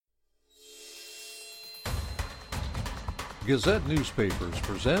Gazette Newspapers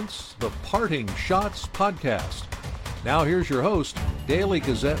presents the Parting Shots Podcast. Now here's your host, Daily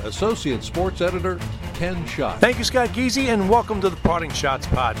Gazette Associate Sports Editor, Ken Schott. Thank you, Scott Geezy, and welcome to the Parting Shots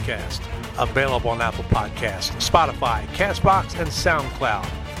Podcast. Available on Apple Podcasts, Spotify, CastBox, and SoundCloud.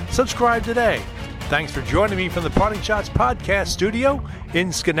 Subscribe today. Thanks for joining me from the Parting Shots Podcast studio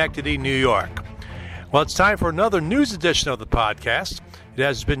in Schenectady, New York. Well, it's time for another news edition of the podcast. It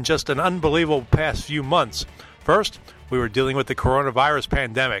has been just an unbelievable past few months. First, we were dealing with the coronavirus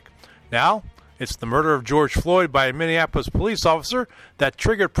pandemic. Now, it's the murder of George Floyd by a Minneapolis police officer that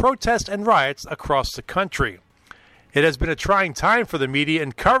triggered protests and riots across the country. It has been a trying time for the media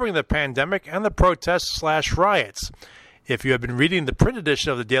in covering the pandemic and the protests/riots. If you have been reading the print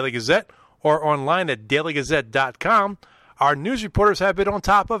edition of the Daily Gazette or online at dailygazette.com, our news reporters have been on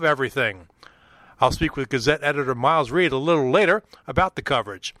top of everything. I'll speak with Gazette editor Miles Reed a little later about the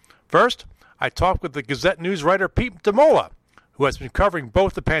coverage. First, I talked with the Gazette news writer Pete DeMola, who has been covering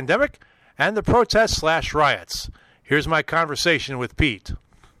both the pandemic and the protests/riots. Here's my conversation with Pete.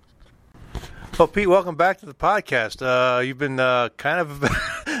 Well, Pete, welcome back to the podcast. You've been kind of,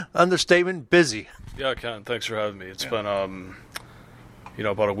 understatement, busy. Yeah, Ken, thanks for having me. It's been,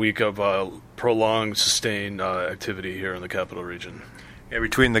 about a week of prolonged, sustained activity here in the capital region. Yeah,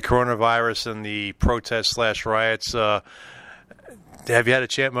 between the coronavirus and the protests/riots, have you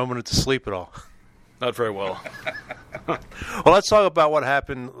had a moment to sleep at all? Not very well. Well, let's talk about what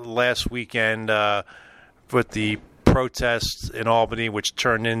happened last weekend with the protests in Albany, which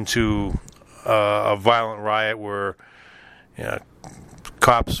turned into a violent riot where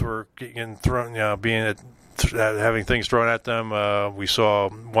cops were getting thrown, having things thrown at them. We saw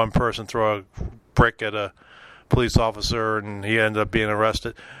one person throw a brick at a police officer, and he ended up being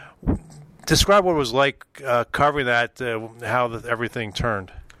arrested. Describe what it was like covering that, how everything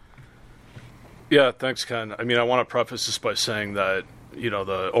turned. Yeah, thanks, Ken. I mean, I want to preface this by saying that,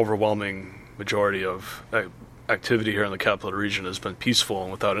 the overwhelming majority of activity here in the capital region has been peaceful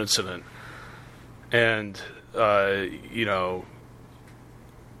and without incident. And, there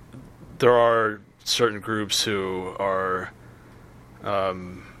are certain groups who are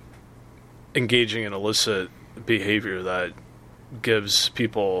engaging in illicit behavior that gives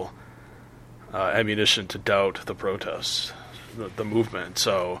people ammunition to doubt the protests, the movement.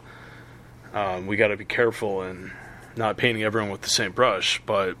 So we got to be careful in not painting everyone with the same brush.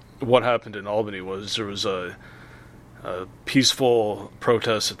 But what happened in Albany was there was a peaceful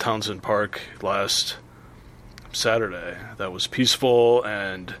protest at Townsend Park last Saturday that was peaceful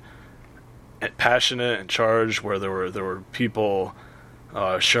and passionate and charged, where there were people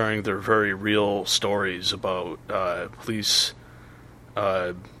sharing their very real stories about police,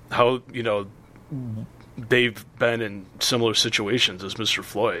 how they've been in similar situations as Mr.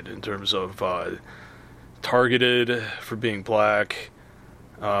 Floyd in terms of targeted for being black,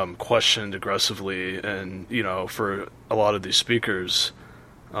 questioned aggressively, and for a lot of these speakers,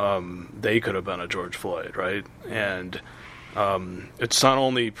 they could have been a George Floyd, right? And it's not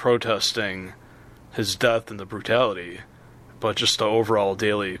only protesting his death and the brutality, but just the overall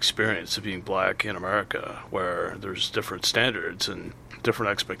daily experience of being black in America, where there's different standards and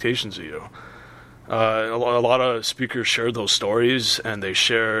different expectations of you. A lot of speakers shared those stories, and they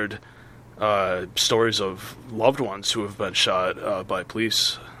shared stories of loved ones who have been shot by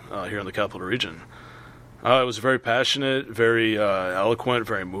police here in the capital region. It was very passionate, very eloquent,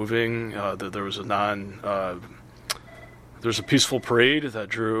 very moving. There was there's a peaceful parade that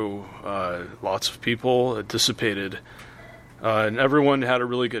drew lots of people. It dissipated, and everyone had a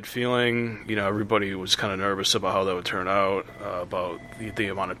really good feeling. Everybody was kind of nervous about how that would turn out, about the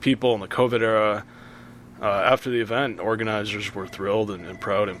amount of people in the COVID era. After the event, organizers were thrilled and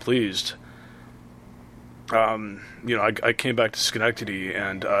proud and pleased. I came back to Schenectady,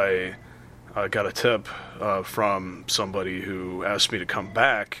 and I got a tip from somebody who asked me to come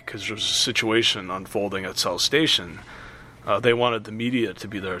back because there was a situation unfolding at South Station. They wanted the media to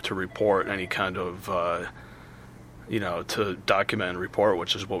be there to report any kind of, to document and report,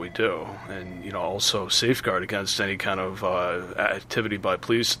 which is what we do, and, also safeguard against any kind of activity by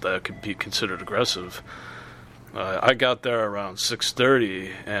police that could be considered aggressive. I got there around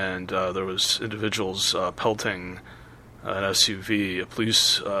 6:30, and there was individuals pelting an SUV, a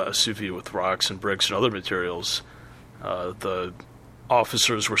police SUV with rocks and bricks and other materials. The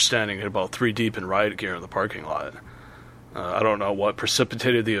officers were standing at about 3 deep in riot gear in the parking lot. I don't know what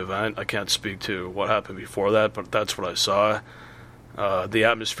precipitated the event. I can't speak to what happened before that, but that's what I saw. The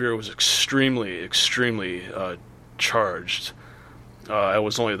atmosphere was extremely, extremely charged. I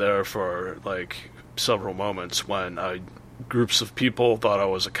was only there for several moments when groups of people thought I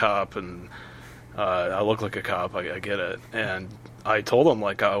was a cop and I look like a cop. I get it. And I told them,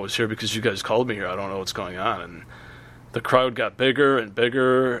 like, I was here because you guys called me here. I don't know what's going on. And the crowd got bigger and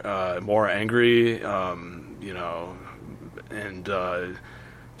bigger, more angry, and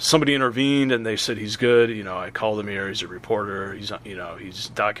somebody intervened and they said he's good. I called him here. He's a reporter. He's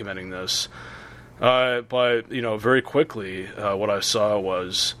documenting this. But very quickly, what I saw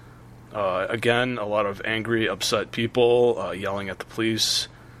was, again, a lot of angry, upset people yelling at the police.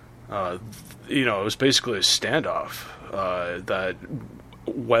 It was basically a standoff that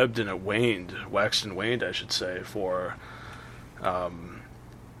waxed and waned, I should say, for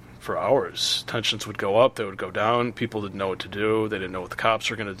hours. Tensions would go up, they would go down. People didn't know what to do. They didn't know what the cops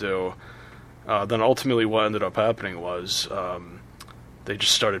were going to do. Then ultimately what ended up happening was they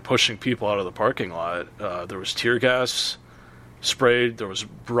just started pushing people out of the parking lot. There was tear gas sprayed. There was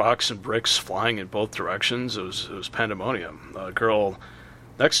rocks and bricks flying in both directions. It was pandemonium. A girl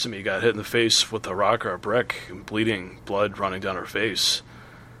next to me got hit in the face with a rock or a brick, and bleeding, blood running down her face.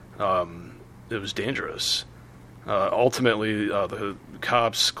 It was dangerous. Ultimately, the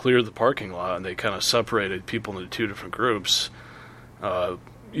cops cleared the parking lot, and they kind of separated people into two different groups. One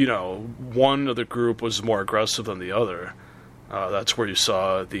of the group was more aggressive than the other. That's where you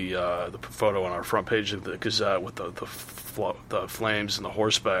saw the photo on our front page of the Gazette with the flames and the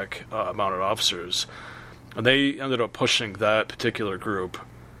horseback mounted officers. And they ended up pushing that particular group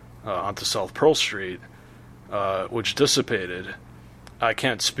onto South Pearl Street, which dissipated. I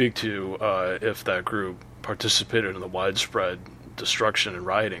can't speak to if that group participated in the widespread destruction and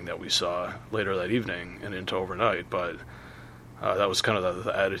rioting that we saw later that evening and into overnight, but that was kind of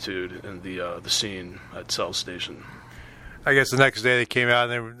the attitude in the scene at South Station. I guess the next day they came out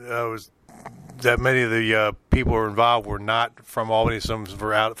and there was that many of the people who were involved were not from Albany. Some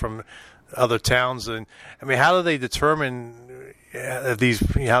were out from other towns. And I mean, how do they determine how these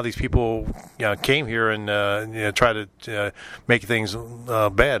people came here and try to make things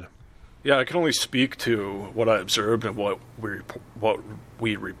bad? Yeah, I can only speak to what I observed and what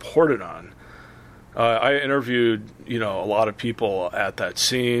we reported on. I interviewed, a lot of people at that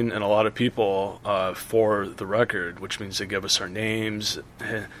scene, and a lot of people for the record, which means they give us our names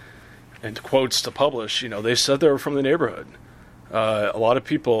and quotes to publish. They said they were from the neighborhood. A lot of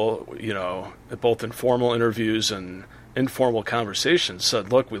people, both in formal interviews and informal conversations,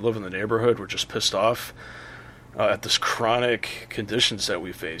 said, "Look, we live in the neighborhood. We're just pissed off at this chronic conditions that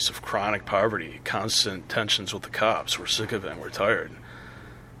we face of chronic poverty, constant tensions with the cops. We're sick of it. And we're tired."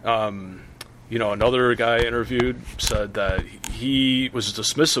 Another guy I interviewed said that he was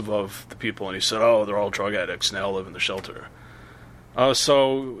dismissive of the people, and he said, "Oh, they're all drug addicts, and they all live in the shelter."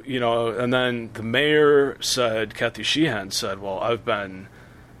 And then the mayor said, Kathy Sheehan said, "Well, I've been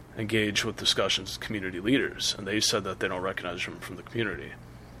engaged with discussions with community leaders, and they said that they don't recognize him from the community."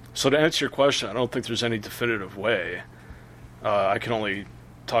 So to answer your question, I don't think there's any definitive way. I can only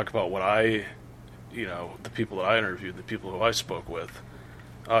talk about what the people that I interviewed, the people who I spoke with.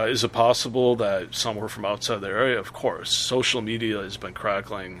 Is it possible that some were from outside the area? Of course. Social media has been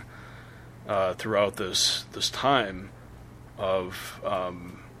crackling throughout this time of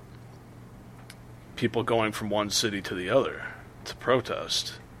people going from one city to the other to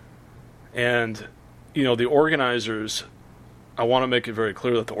protest. And, the organizers, I want to make it very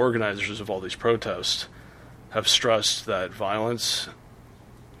clear that the organizers of all these protests have stressed that violence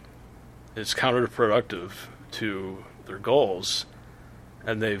is counterproductive to their goals,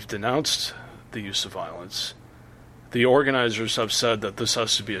 and they've denounced the use of violence. The organizers have said that this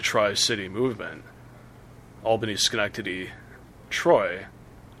has to be a tri-city movement, Albany, Schenectady, Troy.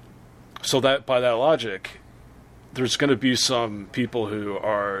 So that by that logic, there's going to be some people who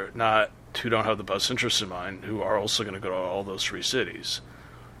don't have the best interests in mind, who are also going to go to all those three cities.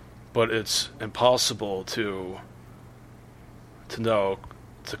 But it's impossible to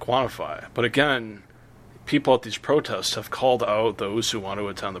quantify. But again, people at these protests have called out those who want to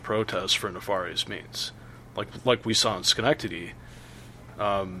attend the protests for nefarious means. Like we saw in Schenectady,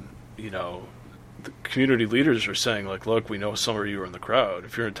 the community leaders are saying, look, we know some of you are in the crowd.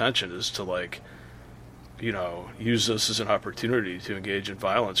 If your intention is to, use this as an opportunity to engage in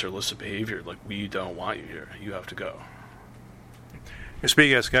violence or illicit behavior, we don't want you here. You have to go.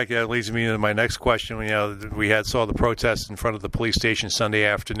 Speaking of Schenectady, that leads me to my next question. We saw the protests in front of the police station Sunday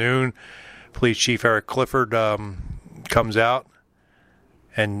afternoon. Police Chief Eric Clifford comes out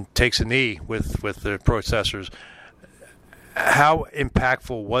and takes a knee with the protesters. How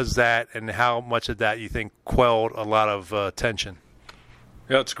impactful was that, and how much of that you think quelled a lot of tension?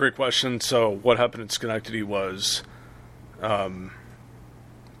 Yeah, it's a great question. So what happened in Schenectady was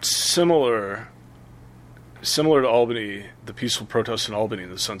similar similar to Albany, the peaceful protests in Albany, in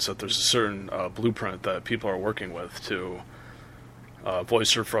the sense that there's a certain blueprint that people are working with to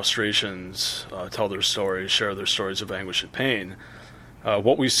voice their frustrations, tell their stories, share their stories of anguish and pain.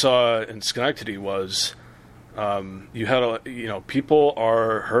 What we saw in Schenectady was you had people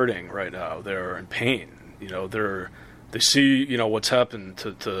are hurting right now. They're in pain. They see what's happened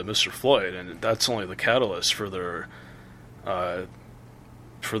to Mr. Floyd, and that's only the catalyst for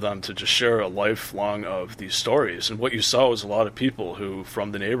them to just share a lifelong of these stories. And what you saw was a lot of people who,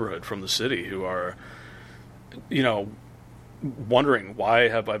 from the neighborhood, from the city, who are, wondering, why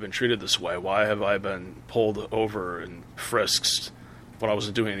have I been treated this way? Why have I been pulled over and frisked when I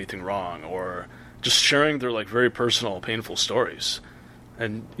wasn't doing anything wrong? Or just sharing their very personal, painful stories,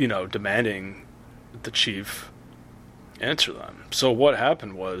 and demanding the chief answer them. So what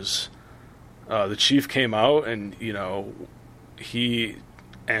happened was, the chief came out and he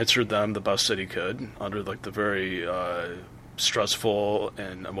answered them the best that he could under the very stressful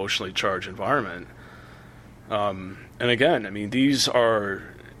and emotionally charged environment. And again, I mean, these are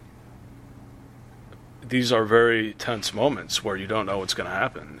very tense moments where you don't know what's going to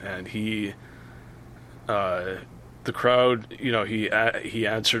happen. And the crowd, he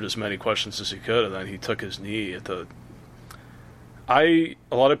answered as many questions as he could, and then he took his knee at the. A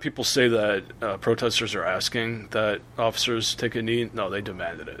lot of people say that protesters are asking that officers take a knee. No, they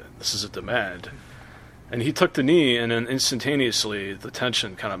demanded it. This is a demand. And he took the knee, and then instantaneously the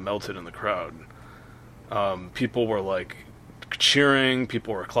tension kind of melted in the crowd. People were cheering,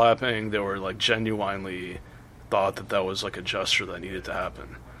 people were clapping. They were genuinely thought that was a gesture that needed to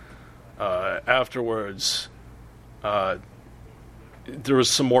happen. Afterwards, there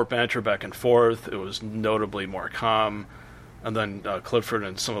was some more banter back and forth. It was notably more calm. And then Clifford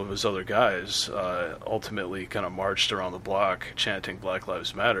and some of his other guys ultimately kind of marched around the block chanting Black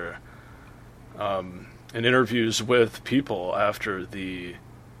Lives Matter. In interviews with people after this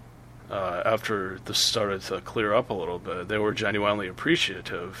started to clear up a little bit, they were genuinely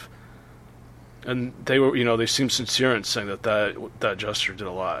appreciative. And they were, they seemed sincere in saying that gesture did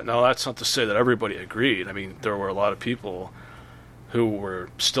a lot. Now, that's not to say that everybody agreed. I mean, there were a lot of people who were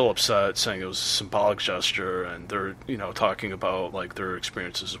still upset, saying it was a symbolic gesture, and they're, talking about their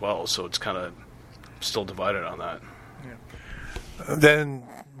experiences as well. So it's kind of still divided on that. Yeah. Then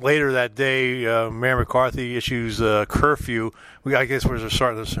later that day, Mayor McCarthy issues a curfew. We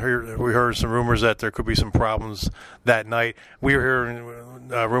heard some rumors that there could be some problems that night. We were hearing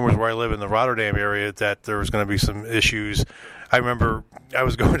rumors where I live in the Rotterdam area that there was going to be some issues. I remember I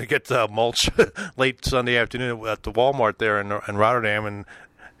was going to get mulch late Sunday afternoon at the Walmart there in Rotterdam, and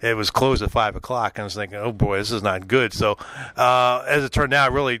it was closed at 5 o'clock. And I was thinking, oh boy, this is not good. So as it turned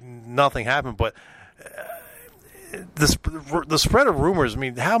out, really nothing happened. But the spread of rumors, I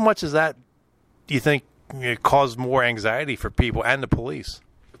mean, how much is that, do you think, caused more anxiety for people and the police?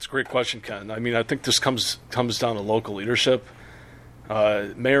 That's a great question, Ken. I mean, I think this comes down to local leadership.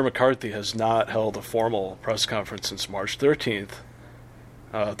 Mayor McCarthy has not held a formal press conference since March 13th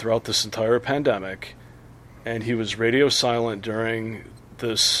throughout this entire pandemic, and he was radio silent during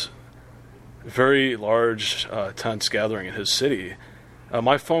this very large, tense gathering in his city.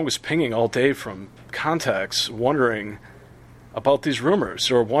 My phone was pinging all day from contacts wondering about these rumors.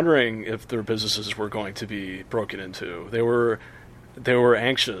 They were wondering if their businesses were going to be broken into. They were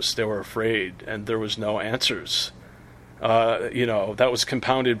anxious, they were afraid, and there was no answers. That was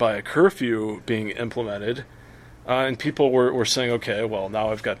compounded by a curfew being implemented, and people were saying, okay, well, now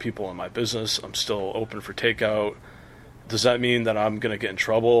I've got people in my business, I'm still open for takeout. Does that mean that I'm going to get in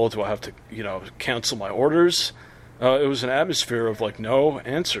trouble? Do I have to, cancel my orders? It was an atmosphere of no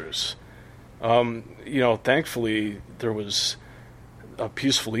answers. Thankfully there was a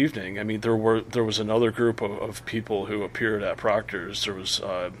peaceful evening. I mean, there was another group of people who appeared at Proctor's. There was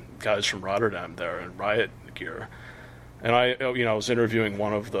guys from Rotterdam there in riot gear. And I was interviewing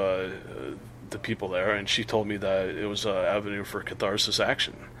one of the people there, and she told me that it was an avenue for catharsis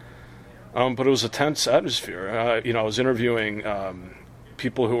action. But it was a tense atmosphere. I was interviewing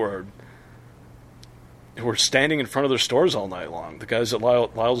people who were standing in front of their stores all night long. The guys at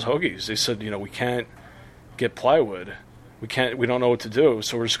Lyle's Hoagies, they said, we can't get plywood. We don't know what to do,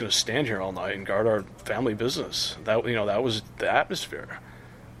 so we're just going to stand here all night and guard our family business. That was the atmosphere.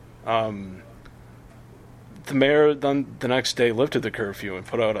 The mayor then the next day lifted the curfew and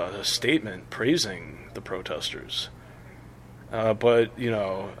put out a statement praising the protesters. But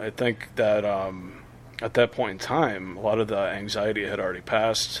I think that at that point in time, a lot of the anxiety had already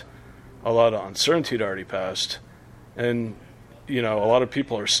passed, a lot of uncertainty had already passed, and a lot of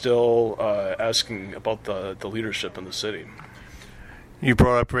people are still asking about the leadership in the city. You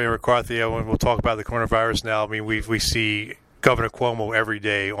brought up Ray McCarthy. We'll talk about the coronavirus now. I mean, we see Governor Cuomo every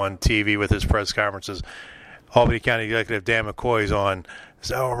day on TV with his press conferences. Albany County Executive Dan McCoy's on.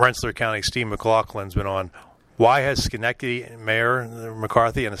 Rensselaer County Steve McLaughlin's been on. Why has Schenectady Mayor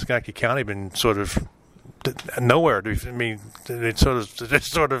McCarthy and Schenectady County been sort of nowhere? I mean, it's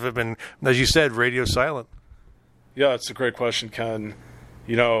sort of been, as you said, radio silent. Yeah, it's a great question, Ken.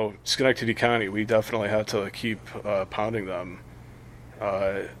 Schenectady County, we definitely had to keep pounding them,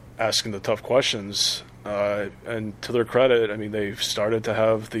 asking the tough questions. And to their credit, I mean, they've started to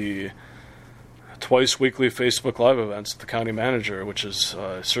have the twice weekly Facebook Live events with the county manager, which is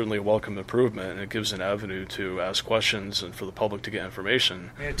certainly a welcome improvement, and it gives an avenue to ask questions and for the public to get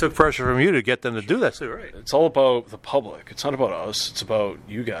information. And it took pressure from you to get them to do that too, right? It's all about the public. It's not about us. It's about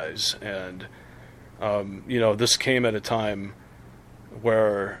you guys. And, this came at a time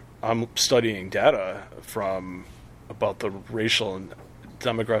where I'm studying data from about the racial and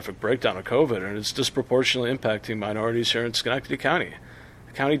demographic breakdown of COVID, and it's disproportionately impacting minorities here in Schenectady County.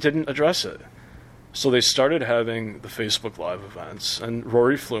 The county didn't address it. So they started having the Facebook Live events, and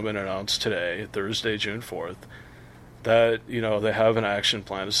Rory Fluman announced today, Thursday, June 4th, that, they have an action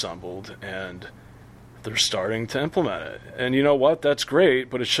plan assembled, and they're starting to implement it. And you know what? That's great,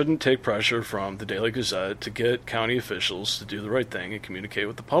 but it shouldn't take pressure from the Daily Gazette to get county officials to do the right thing and communicate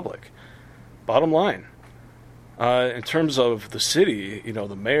with the public. Bottom line. In terms of the city,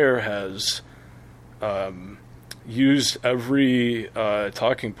 the mayor has used every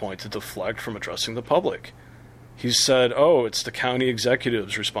talking point to deflect from addressing the public. He said, it's the county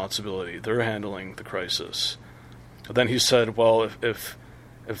executive's responsibility. They're handling the crisis. But then he said, well, if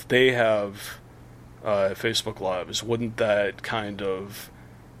they have Facebook Lives, wouldn't that kind of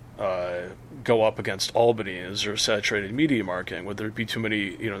go up against Albany? Is there saturated media marketing? Would there be too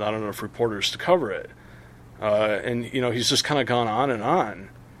many, not enough reporters to cover it? And he's just kind of gone on and on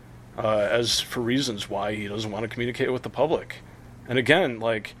as for reasons why he doesn't want to communicate with the public. And again,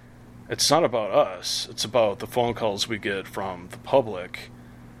 it's not about us. It's about the phone calls we get from the public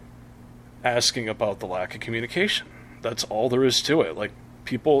asking about the lack of communication. That's all there is to it.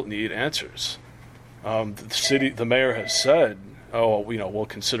 People need answers. The mayor has said, we'll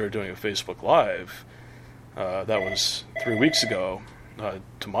consider doing a Facebook Live. That was 3 weeks ago.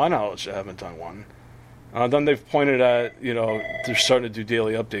 To my knowledge, they haven't done one. Then they've pointed at, they're starting to do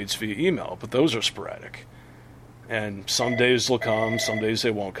daily updates via email, but those are sporadic. And some days they'll come, some days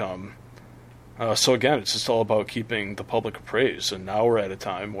they won't come. So again, it's just all about keeping the public appraised. And now we're at a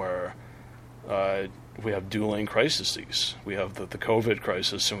time where we have dueling crises. We have the COVID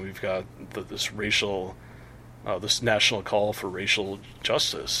crisis, and we've got this national call for racial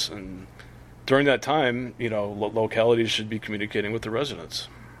justice. And during that time, localities should be communicating with the residents.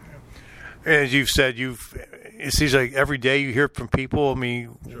 As you've said, it seems like every day you hear from people. I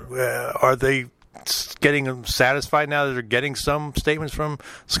mean, are they getting satisfied now that they're getting some statements from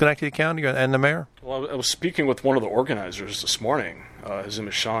Schenectady County and the mayor? Well, I was speaking with one of the organizers this morning. His name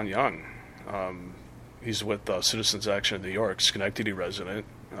is Sean Young. He's with Citizens Action in New York, Schenectady resident,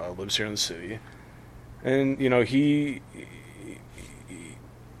 lives here in the city. And, he's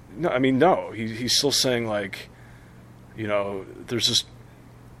still saying, there's just,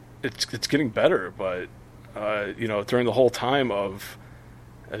 it's getting better, but, during the whole time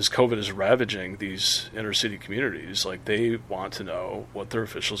as COVID is ravaging these inner city communities, they want to know what their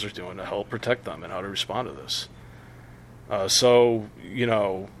officials are doing to help protect them and how to respond to this.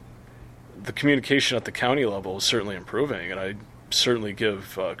 The communication at the county level is certainly improving, and I certainly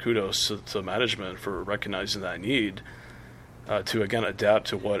give kudos to management for recognizing that need to, again, adapt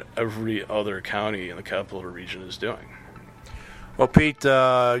to what every other county in the capital region is doing. Well, Pete,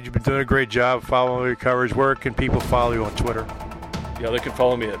 you've been doing a great job following your coverage. Where can people follow you on Twitter? Yeah, they can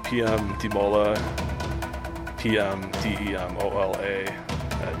follow me at PM DeMola, PMDEMOLA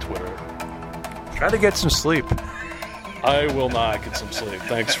at Twitter. Try to get some sleep. I will not get some sleep.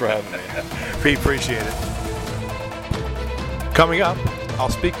 Thanks for having me. Pete, appreciate it. Coming up, I'll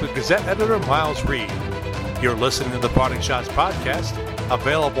speak with Gazette editor Miles Reed. You're listening to the Parting Shots podcast,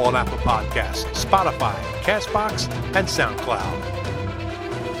 available on Apple Podcasts, Spotify, CastBox, and SoundCloud.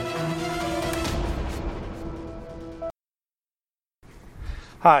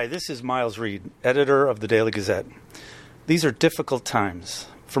 Hi, this is Miles Reed, editor of the Daily Gazette. These are difficult times.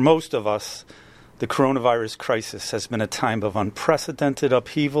 For most of us, the coronavirus crisis has been a time of unprecedented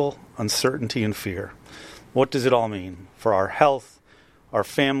upheaval, uncertainty, and fear. What does it all mean for our health, our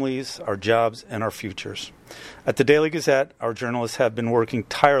families, our jobs, and our futures? At the Daily Gazette, our journalists have been working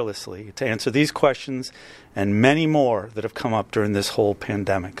tirelessly to answer these questions and many more that have come up during this whole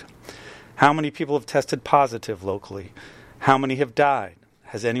pandemic. How many people have tested positive locally? How many have died?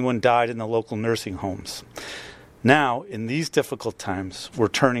 Has anyone died in the local nursing homes? Now, in these difficult times, we're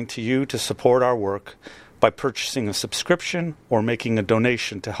turning to you to support our work by purchasing a subscription or making a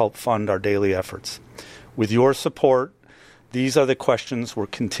donation to help fund our daily efforts. With your support, these are the questions we're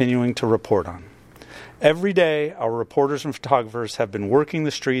continuing to report on. Every day, our reporters and photographers have been working the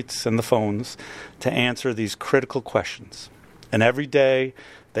streets and the phones to answer these critical questions. And every day,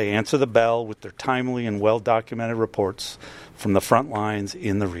 they answer the bell with their timely and well-documented reports from the front lines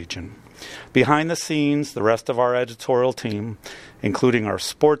in the region. Behind the scenes, the rest of our editorial team, including our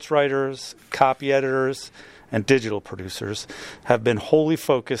sports writers, copy editors, and digital producers, have been wholly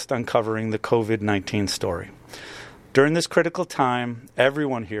focused on covering the COVID-19 story. During this critical time,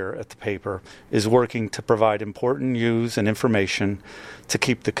 everyone here at the paper is working to provide important news and information to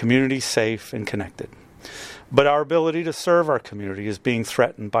keep the community safe and connected. But our ability to serve our community is being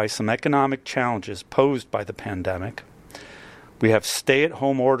threatened by some economic challenges posed by the pandemic. We have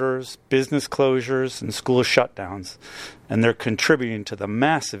stay-at-home orders, business closures, and school shutdowns, and they're contributing to the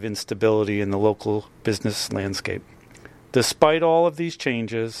massive instability in the local business landscape. Despite all of these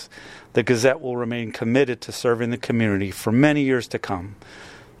changes, the Gazette will remain committed to serving the community for many years to come,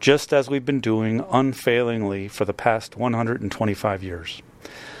 just as we've been doing unfailingly for the past 125 years.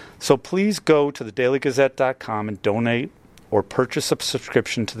 So please go to thedailygazette.com and donate or purchase a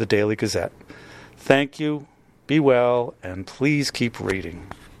subscription to the Daily Gazette. Thank you, be well, and please keep reading.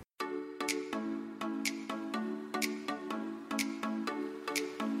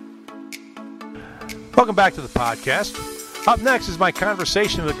 Welcome back to the podcast. Up next is my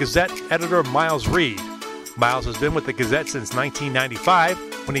conversation with Gazette editor Miles Reed. Miles has been with the Gazette since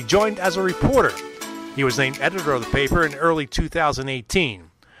 1995 when he joined as a reporter. He was named editor of the paper in early 2018.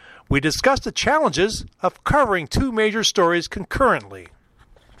 We discussed the challenges of covering two major stories concurrently.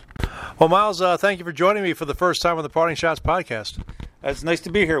 Well, Miles, thank you for joining me for the first time on the Parting Shots podcast. It's nice to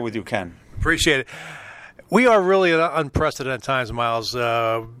be here with you, Ken. Appreciate it. We are really at unprecedented times, Miles,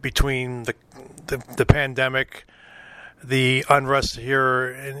 between the pandemic, the unrest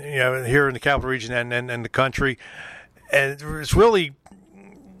here in the capital region and the country, and it's really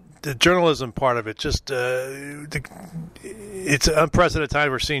the journalism part of it. Just it's an unprecedented time.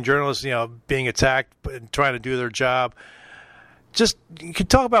 We're seeing journalists, being attacked and trying to do their job. Just you can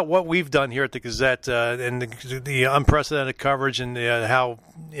talk about what we've done here at the Gazette and the unprecedented coverage and how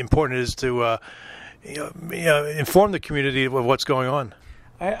important it is to inform the community of what's going on.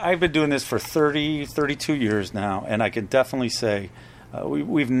 I've been doing this for 32 years now, and I can definitely say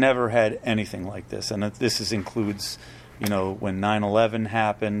we've never had anything like this. And this includes, when 9/11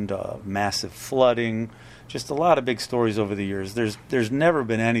 happened, massive flooding, just a lot of big stories over the years. There's never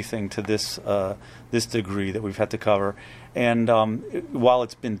been anything to this degree that we've had to cover. And while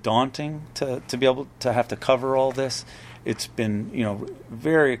it's been daunting to be able to have to cover all this, it's been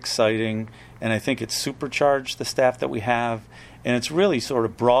very exciting, and I think it's supercharged the staff that we have. And it's really sort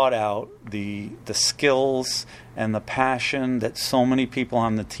of brought out the skills and the passion that so many people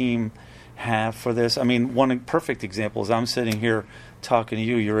on the team have for this. I mean, one perfect example is I'm sitting here talking to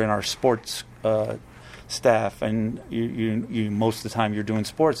you. You're in our sports staff, and you most of the time you're doing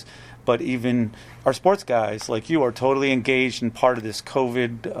sports. But even our sports guys, like you, are totally engaged and part of this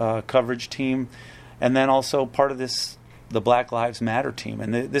COVID coverage team, and then also part of the Black Lives Matter team.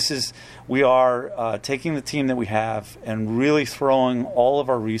 And we are taking the team that we have and really throwing all of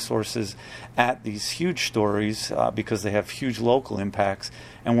our resources at these huge stories because they have huge local impacts.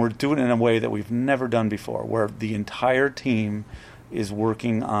 And we're doing it in a way that we've never done before, where the entire team is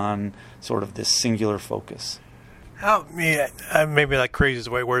working on sort of this singular focus. Maybe that crazy is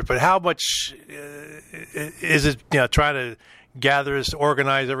the way it works, but how much is it, trying to gather this,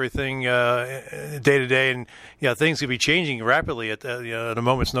 organize everything day to day, and things could be changing rapidly at a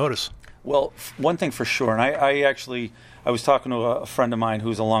moment's notice. Well, one thing for sure, and I was talking to a friend of mine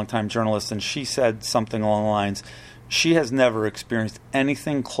who's a longtime journalist, and she said something along the lines, she has never experienced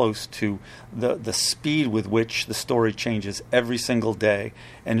anything close to the speed with which the story changes every single day,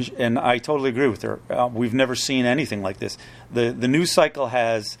 and I totally agree with her. We've never seen anything like this. The news cycle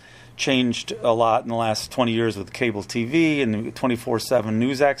has changed a lot in the last 20 years with cable TV and 24/7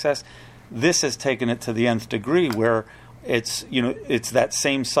 news access. This has taken it to the nth degree, where it's that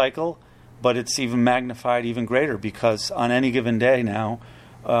same cycle, but it's even magnified even greater, because on any given day now,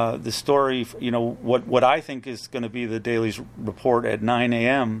 the story, what I think is going to be the Daily's report at 9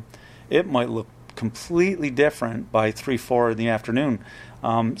 a.m., it might look completely different by 3-4 in the afternoon.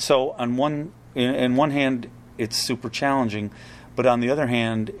 So on one hand, it's super challenging. But on the other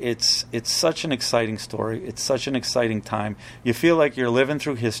hand, it's such an exciting story. It's such an exciting time. You feel like you're living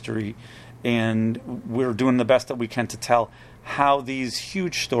through history, and we're doing the best that we can to tell how these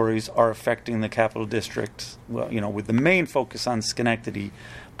huge stories are affecting the Capital District, well, with the main focus on Schenectady.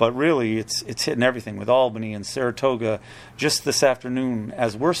 But really, it's hitting everything with Albany and Saratoga. Just this afternoon,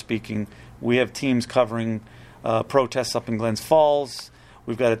 as we're speaking, we have teams covering protests up in Glens Falls.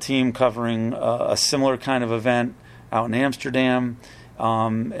 We've got a team covering a similar kind of event out in Amsterdam.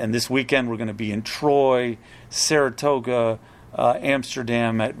 And this weekend, we're going to be in Troy, Saratoga,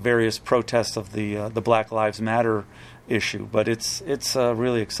 Amsterdam at various protests of the Black Lives Matter issue. But it's a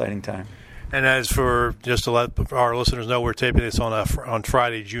really exciting time. And as for, just to let our listeners know, we're taping this on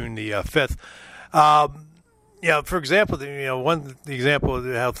Friday, June the 5th. For example, the example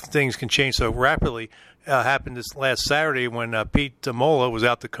of how things can change so rapidly happened this last Saturday when Pete DeMola was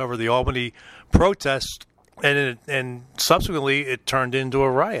out to cover the Albany protest, and subsequently it turned into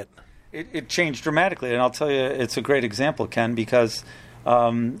a riot. It changed dramatically, and I'll tell you, it's a great example, Ken, because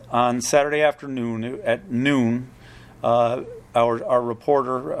on Saturday afternoon at noon, our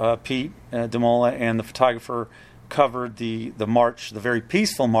reporter, Pete DeMola, and the photographer covered the march, the very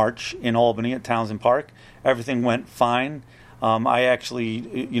peaceful march in Albany at Townsend Park. Everything went fine. I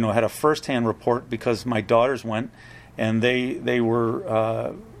actually, had a firsthand report because my daughters went, and they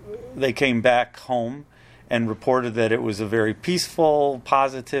came back home and reported that it was a very peaceful,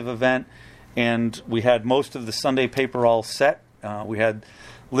 positive event, and we had most of the Sunday paper all set. We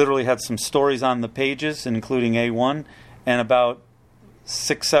literally had some stories on the pages, including A1, and about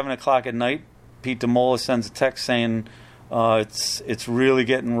 6, 7 o'clock at night, Pete DeMola sends a text saying it's really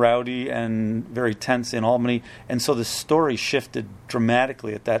getting rowdy and very tense in Albany, and so the story shifted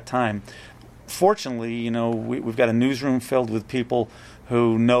dramatically at that time. Fortunately, we've got a newsroom filled with people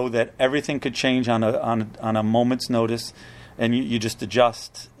who know that everything could change on a moment's notice, and you just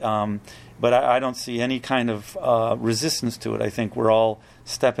adjust. But I don't see any kind of resistance to it. I think we're all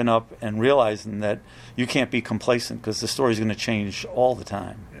stepping up and realizing that you can't be complacent because the story's going to change all the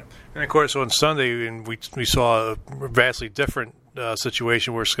time. Yeah. And, of course, on Sunday, we saw a vastly different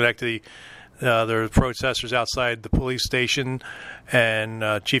situation where Schenectady, there were protesters outside the police station,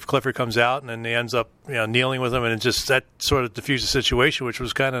 and Chief Clifford comes out, and then he ends up kneeling with them, and that sort of diffused the situation, which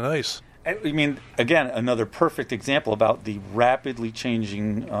was kind of nice. I mean, again, another perfect example about the rapidly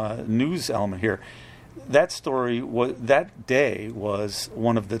changing news element here. That day was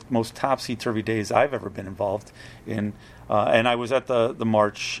one of the most topsy-turvy days I've ever been involved in. And I was at the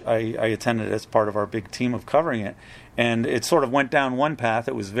march. I attended as part of our big team of covering it. And it sort of went down one path.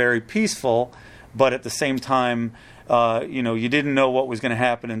 It was very peaceful, but at the same time, you didn't know what was going to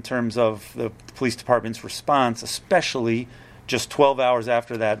happen in terms of the police department's response, especially just 12 hours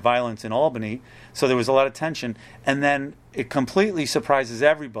after that violence in Albany. So there was a lot of tension. And then it completely surprises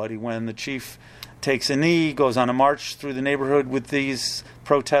everybody when the chief takes a knee, goes on a march through the neighborhood with these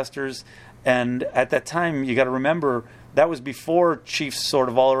protesters. And at that time, you got to remember, that was before chiefs sort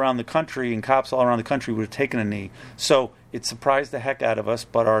of all around the country and cops all around the country would have taken a knee. So it surprised the heck out of us,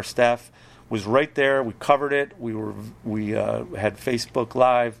 but our staff was right there. We covered it. We had Facebook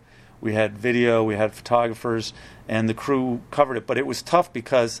Live. We had video. We had photographers, and the crew covered it. But it was tough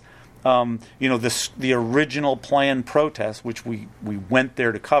because, the original planned protest, which we went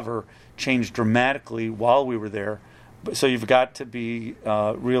there to cover, changed dramatically while we were there. So you've got to be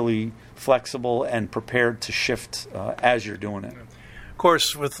really flexible and prepared to shift as you're doing it. Of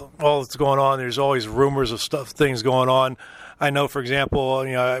course, with all that's going on, there's always rumors of things going on. I know, for example,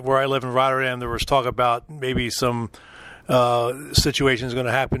 where I live in Rotterdam, there was talk about maybe some situations going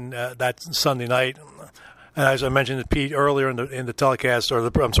to happen that Sunday night. And as I mentioned to Pete earlier in the telecast, or the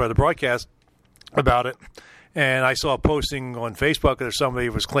broadcast about it, and I saw a posting on Facebook that somebody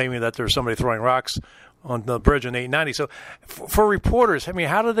was claiming that there was somebody throwing rocks on the bridge on 890. So, for reporters,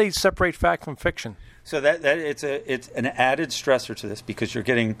 how do they separate fact from fiction? So that it's an added stressor to this, because you're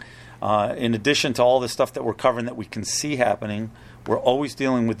getting, in addition to all the stuff that we're covering that we can see happening, we're always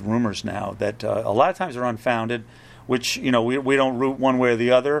dealing with rumors now that a lot of times are unfounded, which we don't root one way or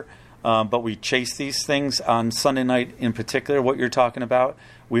the other, but we chase these things. On Sunday night in particular, what you're talking about,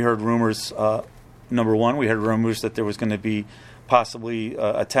 we heard rumors. Number one, we heard rumors that there was going to be possibly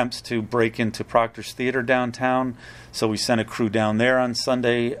attempts to break into Proctor's Theater downtown. So we sent a crew down there on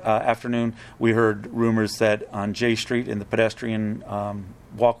Sunday afternoon. We heard rumors that on J Street in the pedestrian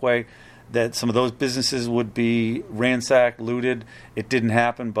walkway that some of those businesses would be ransacked, looted. It didn't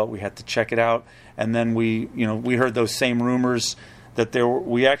happen, but we had to check it out. And then we heard those same rumors that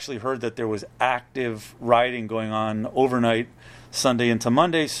we actually heard that there was active rioting going on overnight, Sunday into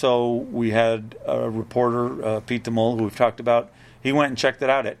Monday. So we had a reporter, Pete DeMola, who we've talked about. He went and checked it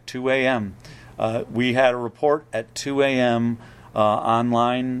out at 2 a.m. We had a report at 2 a.m.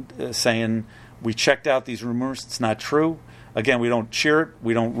 online saying, we checked out these rumors, it's not true. Again, we don't cheer it,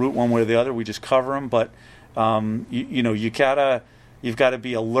 we don't root one way or the other, we just cover them. But you've got to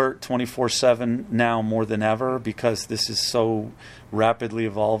be alert 24/7 now more than ever, because this is so rapidly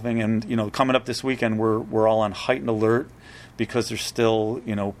evolving. And coming up this weekend, we're all on heightened alert, because there's still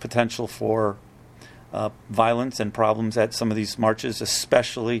potential for violence and problems at some of these marches,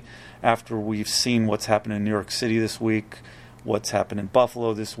 especially after we've seen what's happened in New York City this week, what's happened in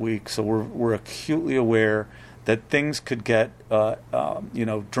Buffalo this week. So we're acutely aware that things could get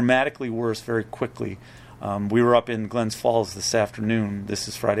dramatically worse very quickly. We were up in Glens Falls this afternoon. This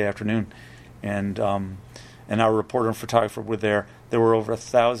is Friday afternoon, and our reporter and photographer were there. There were over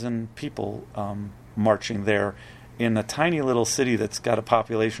 1,000 people marching there in a tiny little city that's got a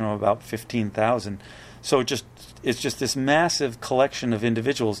population of about 15,000. So it's just this massive collection of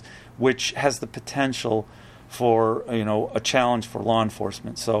individuals, which has the potential for a challenge for law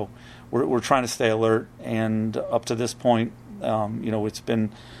enforcement. So we're trying to stay alert, and up to this point,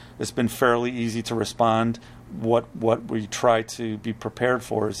 it's been fairly easy to respond. What we try to be prepared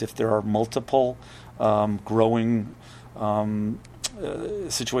for is if there are multiple growing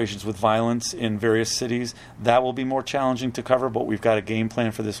situations with violence in various cities, that will be more challenging to cover. But we've got a game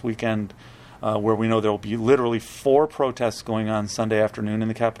plan for this weekend where we know there will be literally 4 protests going on Sunday afternoon in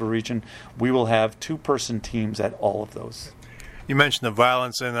the Capital Region. We will have 2-person teams at all of those. You mentioned the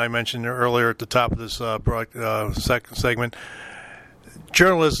violence, and I mentioned earlier at the top of this segment,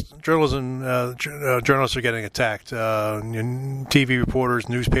 journalists are getting attacked. TV reporters,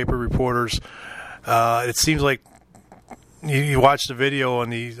 newspaper reporters. It seems like you watch the video on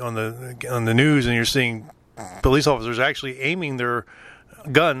the news, and you're seeing police officers actually aiming their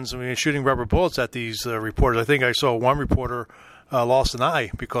guns, shooting rubber bullets at these reporters. I think I saw one reporter lost an eye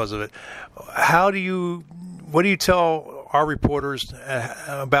because of it. What do you tell our reporters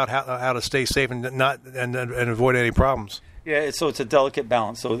about how to stay safe and and avoid any problems? Yeah, it's a delicate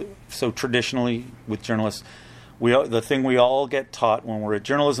balance. So traditionally with journalists, the thing we all get taught when we're at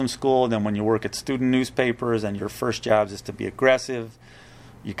journalism school, and then when you work at student newspapers, and your first jobs is to be aggressive.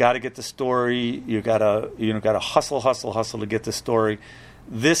 You got to get the story. You got to hustle to get the story.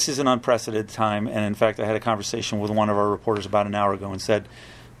 This is an unprecedented time, and in fact, I had a conversation with one of our reporters about an hour ago and said,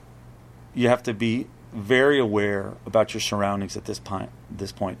 you have to be very aware about your surroundings at this point.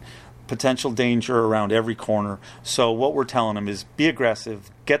 Potential danger around every corner. So what we're telling them is be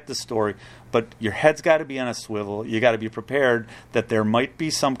aggressive, get the story, but your head's got to be on a swivel. You got to be prepared that there might be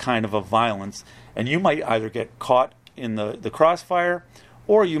some kind of a violence, and you might either get caught in the crossfire,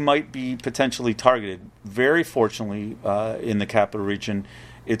 or you might be potentially targeted. Very fortunately, in the Capital Region,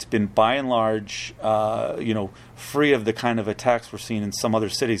 it's been by and large, free of the kind of attacks we're seeing in some other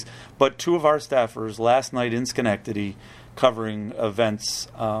cities. But 2 of our staffers last night in Schenectady, covering events,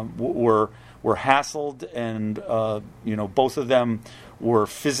 were hassled, and both of them were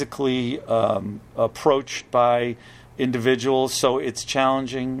physically approached by individuals. So it's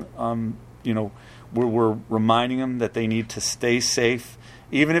challenging. We're reminding them that they need to stay safe,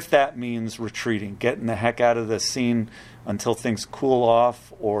 even if that means retreating, getting the heck out of the scene until things cool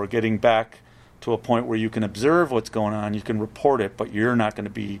off, or getting back to a point where you can observe what's going on, you can report it, but you're not going to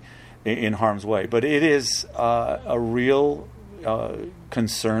be in harm's way. But it is a real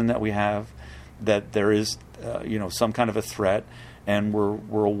concern that we have, that there is some kind of a threat, and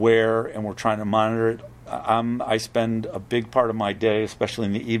we're aware, and we're trying to monitor it. I spend a big part of my day, especially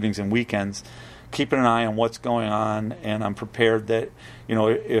in the evenings and weekends, keeping an eye on what's going on, and I'm prepared that,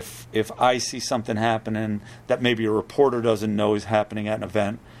 if I see something happening that maybe a reporter doesn't know is happening at an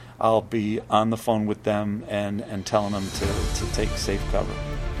event, I'll be on the phone with them and telling them to take safe cover.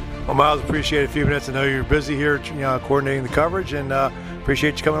 Well, Miles, appreciate a few minutes. I know you're busy here, coordinating the coverage, and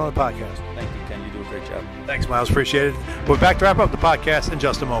appreciate you coming on the podcast. Thank you, Ken. You do a great job. Thanks, Miles. Appreciate it. We'll be back to wrap up the podcast in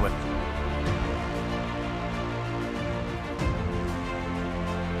just a moment.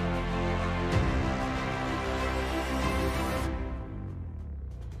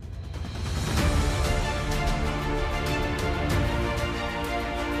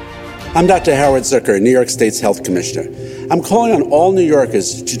 I'm Dr. Howard Zucker, New York State's Health Commissioner. I'm calling on all New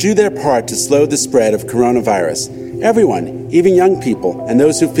Yorkers to do their part to slow the spread of coronavirus. Everyone, even young people and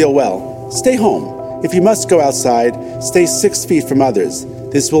those who feel well, stay home. If you must go outside, stay 6 feet from others.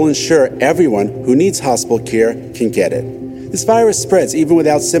 This will ensure everyone who needs hospital care can get it. This virus spreads even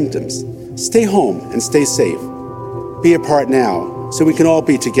without symptoms. Stay home and stay safe. Be a part now so we can all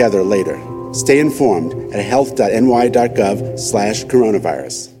be together later. Stay informed at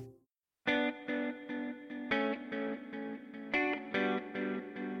health.ny.gov/coronavirus.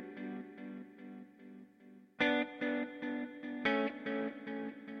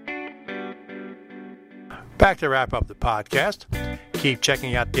 Back to wrap up the podcast. Keep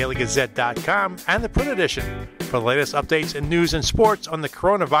checking out dailygazette.com and the print edition for the latest updates and news and sports on the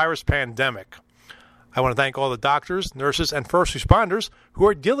coronavirus pandemic. I want to thank all the doctors, nurses, and first responders who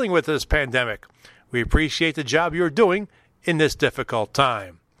are dealing with this pandemic. We appreciate the job you're doing in this difficult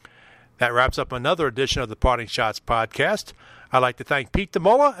time. That wraps up another edition of the Parting Shots podcast. I'd like to thank Pete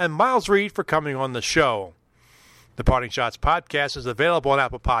DeMola and Miles Reed for coming on the show. The Parting Shots podcast is available on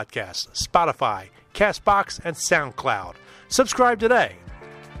Apple Podcasts, Spotify, CastBox, and SoundCloud. Subscribe today.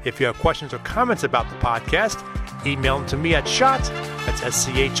 If you have questions or comments about the podcast, email them to me at shots, that's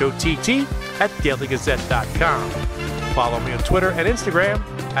SCHOTT, at dailygazette.com. Follow me on Twitter and Instagram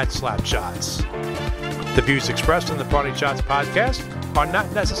at Slapshots. The views expressed in the Parting Shots podcast are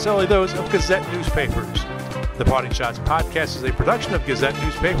not necessarily those of Gazette newspapers. The Parting Shots podcast is a production of Gazette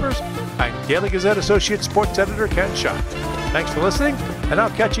newspapers. I'm Daily Gazette Associate Sports Editor Ken Schott. Thanks for listening, and I'll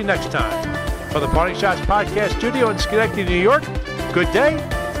catch you next time. From the Parting Shots podcast studio in Schenectady, New York, good day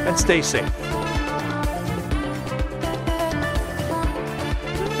and stay safe.